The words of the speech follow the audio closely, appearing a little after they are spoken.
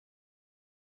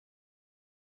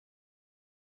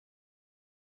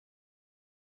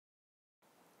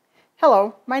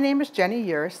Hello, my name is Jenny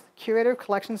Yearous, Curator of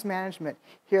Collections Management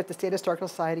here at the State Historical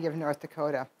Society of North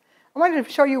Dakota. I wanted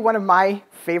to show you one of my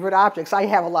favorite objects. I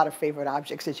have a lot of favorite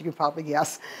objects, as you can probably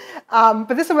guess.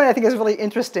 But this one I think is really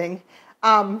interesting.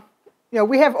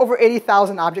 We have over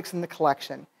 80,000 objects in the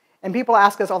collection. And people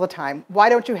ask us all the time, why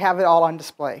don't you have it all on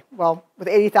display? Well, with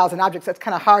 80,000 objects, that's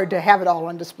kind of hard to have it all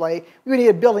on display. We would need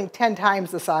a building 10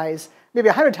 times the size, maybe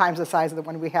 100 times the size of the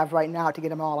one we have right now to get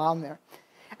them all on there.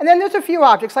 And then there's a few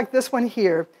objects, like this one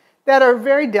here, that are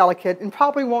very delicate and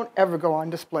probably won't ever go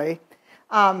on display.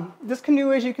 This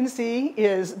canoe, as you can see,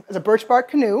 is a birch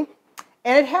bark canoe,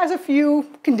 and it has a few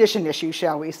condition issues,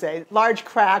 shall we say, large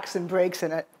cracks and breaks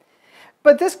in it.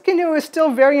 But this canoe is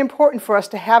still very important for us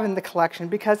to have in the collection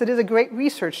because it is a great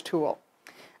research tool.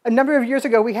 A number of years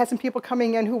ago, we had some people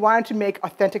coming in who wanted to make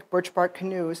authentic birch bark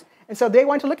canoes, and so they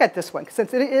wanted to look at this one,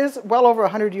 since it is well over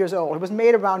 100 years old. It was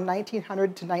made around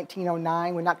 1900 to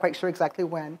 1909. We're not quite sure exactly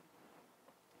when.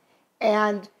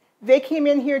 And they came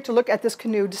in here to look at this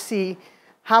canoe to see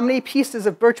how many pieces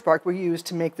of birch bark were used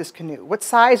to make this canoe. What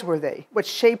size were they? What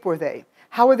shape were they?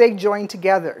 How were they joined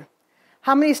together?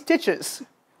 How many stitches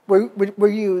were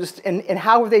used, and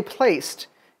how were they placed,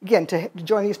 again, to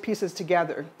join these pieces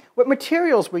together? What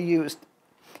materials were used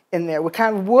in there? What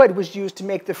kind of wood was used to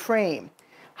make the frame?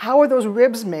 How are those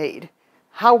ribs made?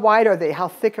 How wide are they? How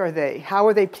thick are they? How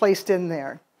are they placed in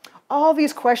there? All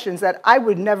these questions that I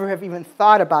would never have even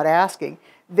thought about asking,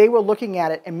 they were looking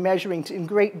at it and measuring in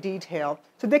great detail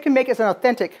so they can make as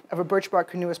authentic of a birch bark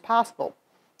canoe as possible.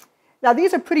 Now,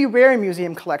 these are pretty rare in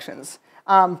museum collections.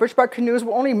 Birch bark canoes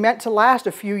were only meant to last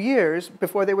a few years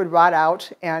before they would rot out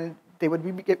and they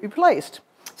would get replaced.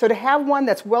 So to have one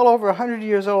that's well over 100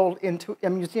 years old in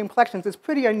museum collections is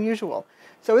pretty unusual.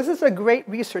 So this is a great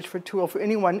research tool for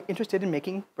anyone interested in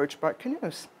making birch bark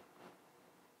canoes.